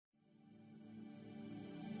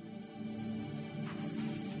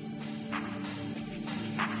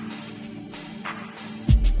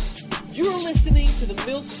You're listening to the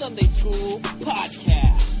Mill Sunday School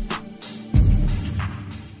podcast.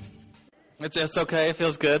 It's okay. It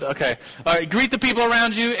feels good. Okay. All right. Greet the people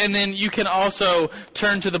around you, and then you can also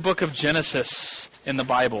turn to the book of Genesis in the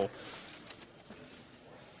Bible.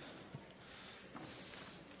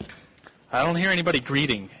 I don't hear anybody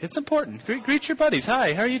greeting. It's important. Greet your buddies.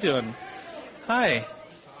 Hi. How are you doing? Hi.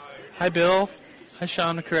 Hi, Bill. Hi,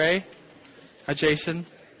 Sean McRae. Hi, Jason.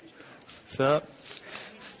 What's up?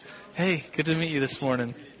 Hey, good to meet you this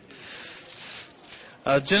morning.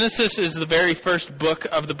 Genesis is the very first book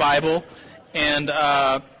of the Bible, and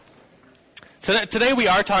today we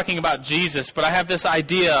are talking about Jesus, but I have this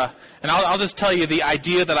idea, and I'll just tell you the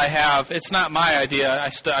idea that I have. It's not my idea. I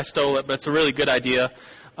stole it, but it's a really good idea.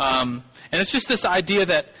 And it's just this idea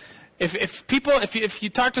that if you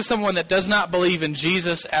talk to someone that does not believe in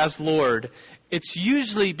Jesus as Lord, it's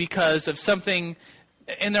usually because of something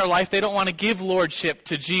in their life they don't want to give lordship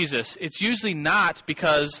to Jesus. It's usually not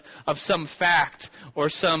because of some fact or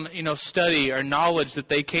some study or knowledge that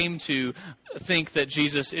they came to think that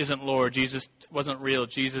Jesus isn't Lord, Jesus wasn't real,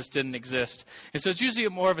 Jesus didn't exist. And so it's usually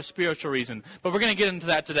more of a spiritual reason. But we're going to get into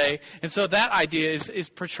that today. And so that idea is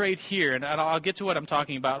portrayed here. And I'll get to what I'm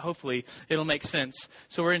talking about. Hopefully it'll make sense.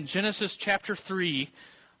 So we're in Genesis chapter 3.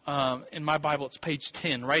 In my Bible, it's page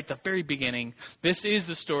 10, right at the very beginning. This is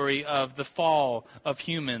the story of the fall of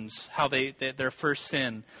humans, how their first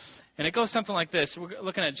sin. And it goes something like this. We're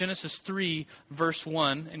looking at Genesis 3, verse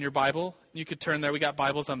 1 in your Bible. You could turn there. We got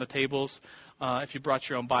Bibles on the tables. If you brought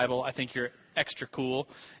your own Bible, I think you're extra cool.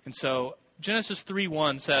 And so Genesis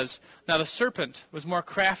 3:1 says, "Now the serpent was more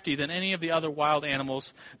crafty than any of the other wild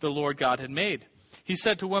animals the Lord God had made. He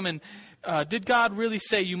said to woman, 'Did God really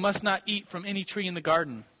say you must not eat from any tree in the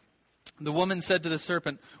garden?' The woman said to the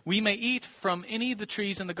serpent, 'We may eat from any of the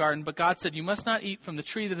trees in the garden, but God said, you must not eat from the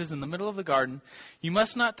tree that is in the middle of the garden. You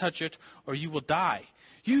must not touch it, or you will die.'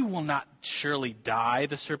 'You will not surely die,'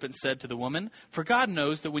 the serpent said to the woman, 'for God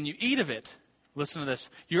knows that when you eat of it,' listen to this,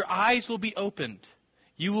 'your eyes will be opened.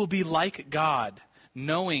 You will be like God,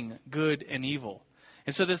 knowing good and evil.'"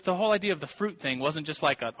 And so the whole idea of the fruit thing wasn't just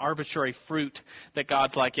like an arbitrary fruit that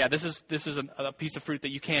God's like, yeah, this is a piece of fruit that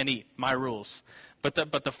you can't eat, my rules. But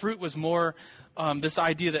the fruit was more this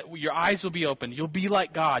idea that your eyes will be opened. You'll be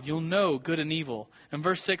like God. You'll know good and evil. And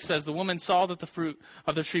verse 6 says, "The woman saw that the fruit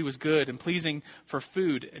of the tree was good and pleasing for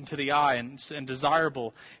food and to the eye and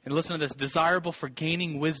desirable." And listen to this, desirable for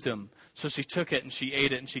gaining wisdom. So she took it and she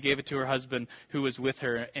ate it and she gave it to her husband who was with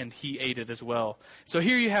her, and he ate it as well. So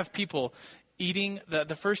here you have people eating,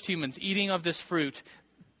 the first humans eating of this fruit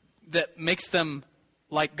that makes them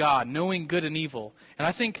like God, knowing good and evil. And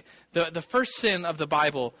I think the first sin of the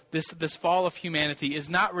Bible, this fall of humanity, is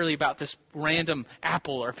not really about this random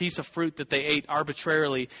apple or piece of fruit that they ate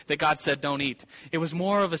arbitrarily that God said don't eat. It was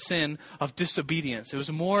more of a sin of disobedience. It was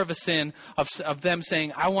more of a sin of them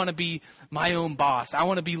saying, I want to be my own boss. I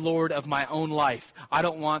want to be Lord of my own life. I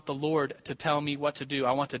don't want the Lord to tell me what to do.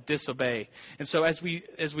 I want to disobey. And so as we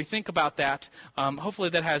think about that, hopefully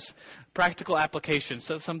that has practical applications,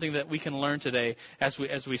 so something that we can learn today as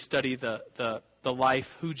we study the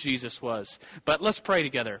life, who Jesus was. But let's pray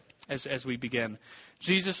together as we begin.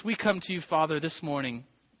 Jesus, we come to you, Father, this morning.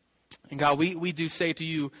 And God, we do say to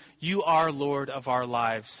you, you are Lord of our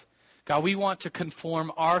lives. God, we want to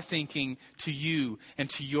conform our thinking to you and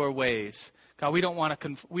to your ways. God, we don't want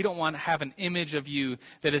to have an image of you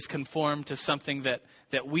that is conformed to something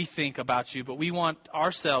that we think about you, but we want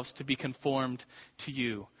ourselves to be conformed to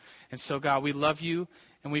you. And so, God, we love you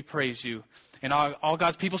and we praise you. And all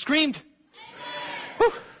God's people screamed, Amen.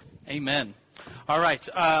 Whew. Amen. All right.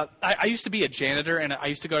 I used to be a janitor, and I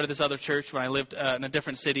used to go to this other church when I lived in a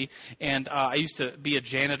different city, and I used to be a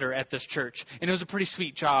janitor at this church. And it was a pretty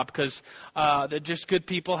sweet job because they're just good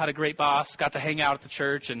people, had a great boss, got to hang out at the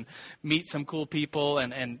church and meet some cool people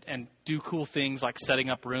and do cool things like setting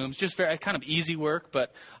up rooms. Just very kind of easy work,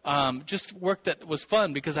 but just work that was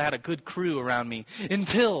fun because I had a good crew around me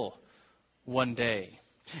until one day.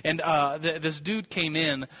 And this dude came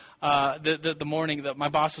in the morning that my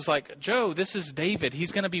boss was like, "Joe, this is David.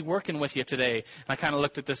 He's going to be working with you today." And I kind of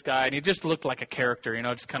looked at this guy, and he just looked like a character,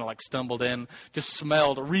 just kind of like stumbled in, just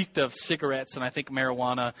reeked of cigarettes and I think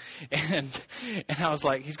marijuana. And I was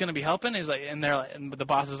like, "He's going to be helping?" He's like, and the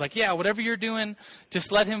boss is like, "Yeah, whatever you're doing,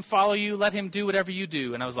 just let him follow you. Let him do whatever you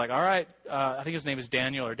do." And I was like, "All right, I think his name is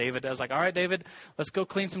Daniel or David. I was like, all right, David, let's go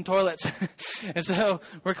clean some toilets. And so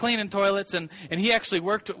we're cleaning toilets, and he actually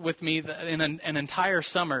worked with me in an entire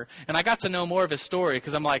summer. And I got to know more of his story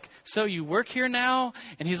because I'm like, so you work here now?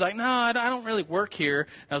 And he's like, no, I don't really work here.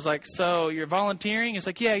 And I was like, so you're volunteering? He's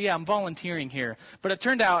like, yeah, I'm volunteering here. But it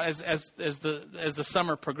turned out as the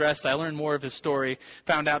summer progressed, I learned more of his story,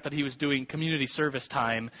 found out that he was doing community service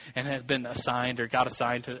time and had been assigned or got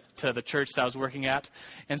assigned to the church that I was working at.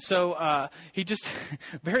 And so he just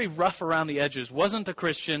very rough around the edges, wasn't a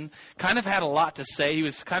Christian, kind of had a lot to say. He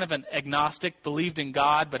was kind of an agnostic, believed in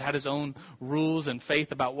God, but had his own rules and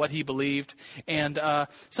faith about what he believed. And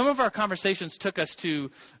some of our conversations took us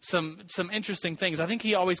to some interesting things. I think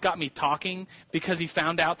he always got me talking because he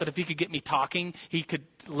found out that if he could get me talking, he could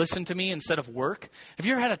listen to me instead of work. Have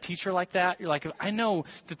you ever had a teacher like that? You're like, I know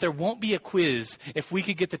that there won't be a quiz if we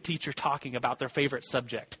could get the teacher talking about their favorite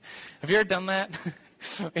subject. Have you ever done that?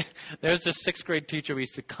 There's this 6th grade teacher we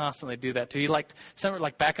used to constantly do that to. He liked,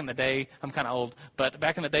 like back in the day, I'm kind of old, but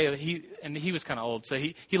back in the day, he was kind of old, so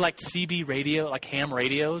he liked CB radio, like ham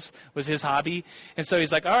radios was his hobby. And so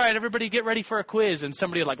he's like, all right, everybody get ready for a quiz. And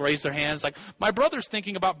somebody would like raise their hands, like, my brother's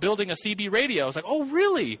thinking about building a CB radio. I was like, oh,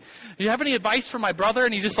 really? Do you have any advice for my brother?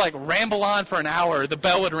 And he just like ramble on for an hour. The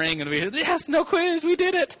bell would ring, and yes, no quiz, we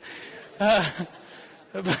did it.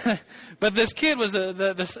 But this kid was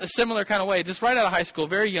a similar kind of way, just right out of high school,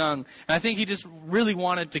 very young. And I think he just really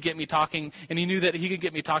wanted to get me talking, and he knew that he could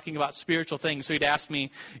get me talking about spiritual things. So he'd ask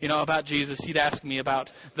me, about Jesus. He'd ask me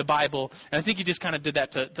about the Bible. And I think he just kind of did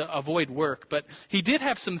that to avoid work. But he did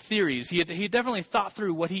have some theories. He definitely thought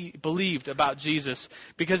through what he believed about Jesus,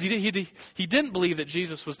 because he didn't believe that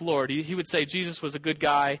Jesus was Lord. He would say Jesus was a good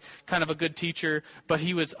guy, kind of a good teacher, but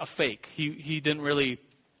he was a fake. He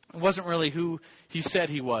wasn't really who he said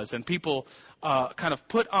he was. And people kind of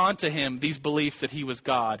put onto him these beliefs that he was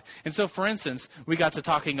God. And so, for instance, we got to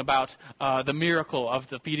talking about the miracle of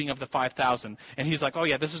the feeding of the 5,000. And he's like, oh,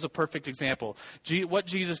 yeah, this is a perfect example. What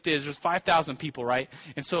Jesus did is there's 5,000 people, right?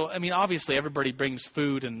 And so, I mean, obviously, everybody brings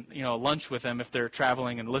food and, lunch with them if they're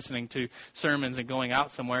traveling and listening to sermons and going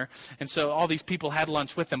out somewhere. And so all these people had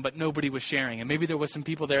lunch with them, but nobody was sharing. And maybe there was some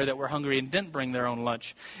people there that were hungry and didn't bring their own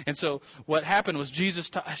lunch. And so what happened was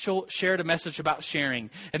Jesus shared a message about sharing.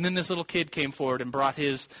 And then this little kid came forward and brought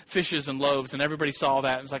his fishes and loaves, and everybody saw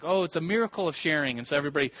that. And it's like, oh, it's a miracle of sharing. And so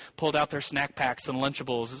everybody pulled out their snack packs and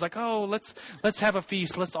Lunchables. It's like, oh, let's have a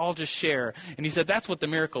feast. Let's all just share. And he said that's what the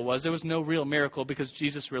miracle was. There was no real miracle because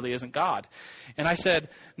Jesus really isn't God. And I said,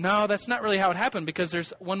 no, that's not really how it happened, because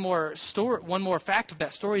there's one more fact of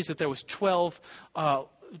that story is that there was 12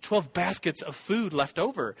 baskets of food left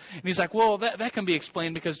over. And he's like, well, that can be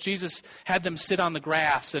explained because Jesus had them sit on the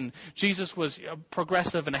grass, and Jesus was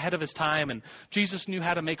progressive and ahead of his time, and Jesus knew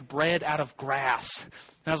how to make bread out of grass.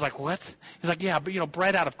 And I was like, what? He's like, yeah, but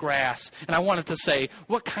bread out of grass. And I wanted to say,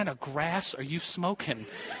 what kind of grass are you smoking?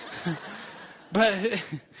 But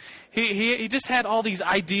he just had all these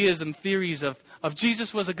ideas and theories of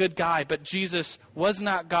Jesus was a good guy, but Jesus was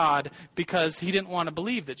not God because he didn't want to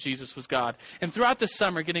believe that Jesus was God. And throughout this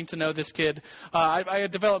summer, getting to know this kid, I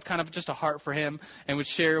developed kind of just a heart for him and would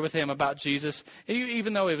share with him about Jesus.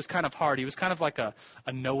 Even though it was kind of hard, he was kind of like a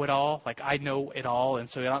know-it-all, like I know it all, and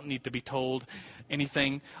so I don't need to be told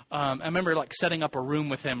anything. I remember like setting up a room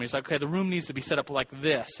with him. He's like, okay, the room needs to be set up like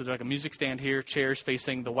this. So there's like a music stand here, chairs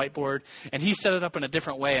facing the whiteboard, and he set it up in a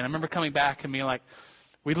different way. And I remember coming back and being like,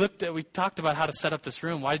 we talked about how to set up this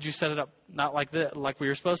room. Why did you set it up not like this, like we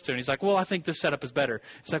were supposed to? And he's like, well, I think this setup is better.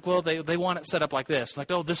 He's like, well, they want it set up like this.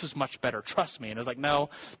 Like, oh, this is much better. Trust me. And I was like,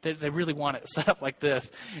 no, they really want it set up like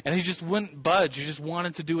this. And he just wouldn't budge. He just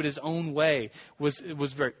wanted to do it his own way. It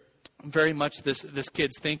was very, very much this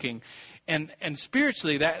kid's thinking. And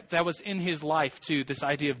spiritually, that was in his life, too, this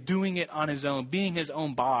idea of doing it on his own, being his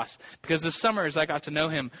own boss. Because this summer, as I got to know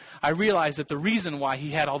him, I realized that the reason why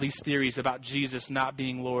he had all these theories about Jesus not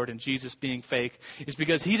being Lord and Jesus being fake is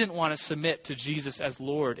because he didn't want to submit to Jesus as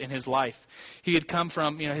Lord in his life. He had come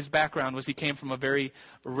from, his background was he came from a very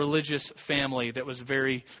religious family that was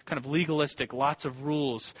very kind of legalistic, lots of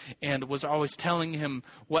rules, and was always telling him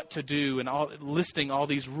what to do and listing all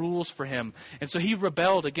these rules for him. And so he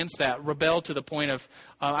rebelled against that, rebelled to the point of,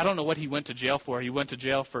 I don't know what he went to jail for. He went to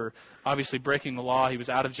jail for obviously breaking the law. He was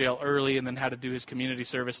out of jail early and then had to do his community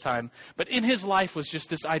service time. But in his life was just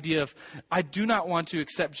this idea of, I do not want to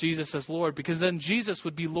accept Jesus as Lord because then Jesus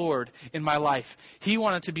would be Lord in my life. He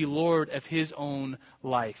wanted to be Lord of his own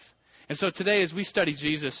life. And so today, as we study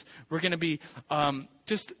Jesus, we're going to be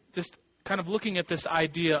just kind of looking at this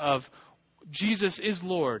idea of Jesus is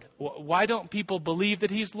Lord. Why don't people believe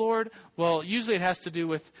that he's Lord? Well, usually it has to do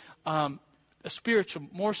with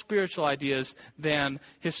more spiritual ideas than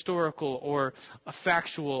historical or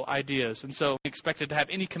factual ideas. And so he expected to have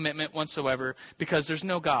any commitment whatsoever because there's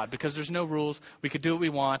no God, because there's no rules. We could do what we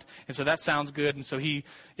want. And so that sounds good. And so he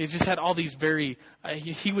just had all these very,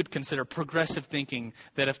 he would consider progressive thinking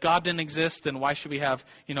that if God didn't exist, then why should we have,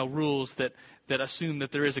 rules that assume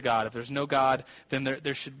that there is a God? If there's no God, then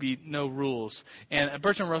there should be no rules. And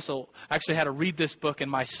Bertrand Russell actually had to read this book in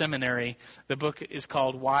my seminary. The book is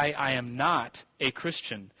called Why I Am Not a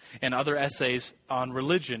Christian, and other essays on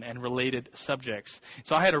religion and related subjects.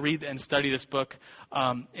 So I had to read and study this book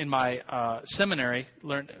in my seminary,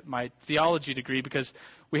 learn my theology degree, because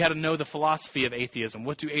we had to know the philosophy of atheism.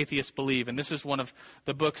 What do atheists believe? And this is one of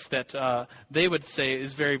the books that they would say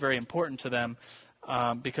is very, very important to them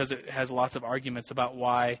because it has lots of arguments about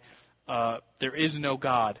why there is no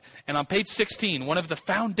God. And on page 16, one of the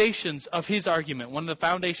foundations of his argument, one of the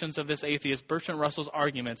foundations of this atheist, Bertrand Russell's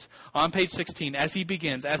arguments, on page 16, as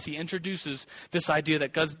he introduces this idea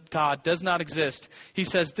that God does not exist, he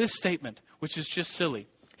says this statement, which is just silly.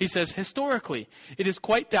 He says, historically, it is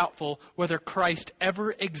quite doubtful whether Christ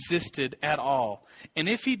ever existed at all. And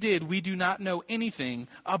if he did, we do not know anything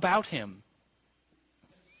about him.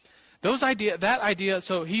 That idea,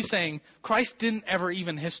 so he's saying Christ didn't ever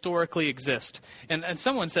even historically exist. And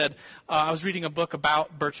someone said, I was reading a book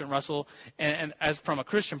about Bertrand Russell, and as from a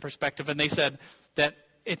Christian perspective, and they said that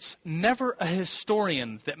it's never a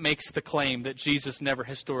historian that makes the claim that Jesus never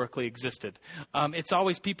historically existed. It's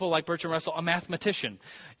always people like Bertrand Russell, a mathematician,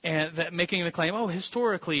 and that making the claim,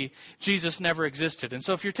 historically Jesus never existed. And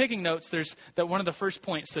so if you're taking notes, that one of the first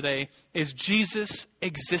points today is Jesus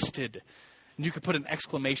existed. And you could put an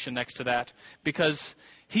exclamation next to that because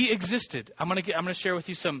he existed. I'm going to share with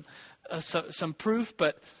you some proof,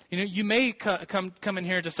 but you may come in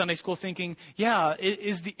here to Sunday school thinking,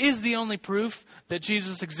 is the only proof that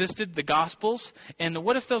Jesus existed the Gospels? And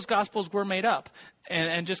what if those Gospels were made up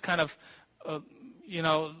and just kind of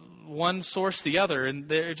one source the other, and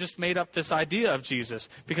they just made up this idea of Jesus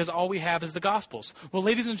because all we have is the Gospels? Well,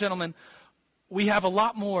 ladies and gentlemen, we have a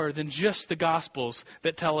lot more than just the Gospels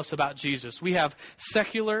that tell us about Jesus. We have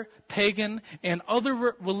secular, pagan, and other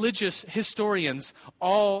religious historians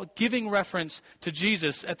all giving reference to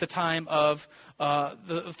Jesus at the time of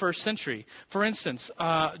the first century. For instance,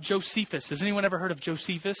 Josephus. Has anyone ever heard of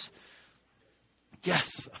Josephus?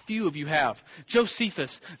 Yes, a few of you have.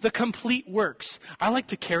 Josephus, The Complete Works. I like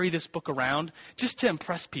to carry this book around just to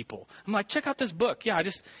impress people. I'm like, check out this book. Yeah,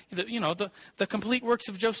 The Complete Works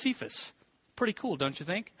of Josephus. Pretty cool, don't you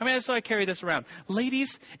think? I mean, that's why I carry this around.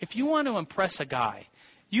 Ladies, if you want to impress a guy,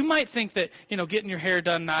 you might think that, getting your hair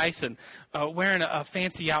done nice and wearing a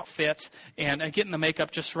fancy outfit and getting the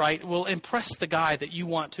makeup just right will impress the guy that you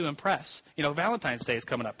want to impress. Valentine's Day is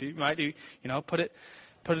coming up. You might put it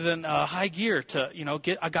in high gear to,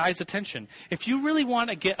 get a guy's attention. If you really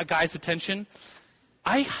want to get a guy's attention,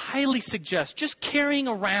 I highly suggest just carrying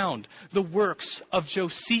around the works of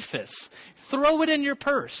Josephus. Throw it in your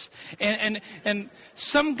purse. And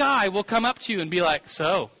some guy will come up to you and be like,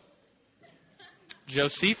 so,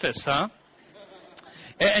 Josephus, huh?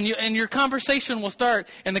 And your conversation will start,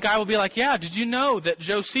 and the guy will be like, yeah, did you know that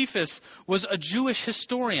Josephus was a Jewish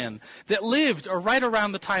historian that lived right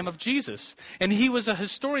around the time of Jesus? And he was a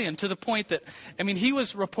historian to the point that, he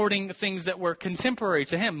was reporting things that were contemporary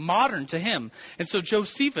to him, modern to him. And so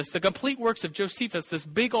Josephus, The Complete Works of Josephus, this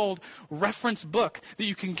big old reference book that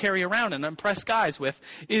you can carry around and impress guys with,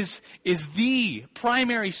 is the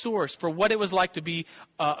primary source for what it was like to be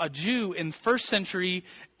a Jew in 1st century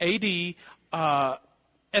A.D.,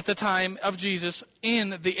 at the time of Jesus,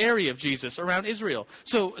 in the area of Jesus, around Israel.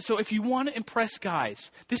 So if you want to impress guys,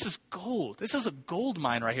 this is gold. This is a gold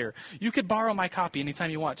mine right here. You could borrow my copy anytime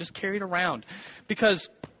you want. Just carry it around. Because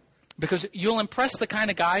you'll impress the kind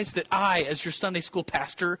of guys that I, as your Sunday school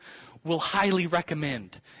pastor, will highly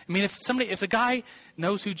recommend. If a guy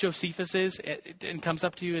knows who Josephus is and comes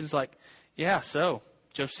up to you and is like, yeah, so,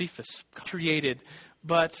 Josephus created,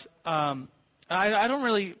 but I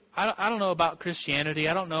don't know about Christianity.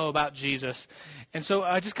 I don't know about Jesus. And so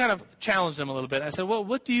I just kind of challenged him a little bit. I said, well,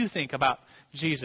 what do you think about Jesus?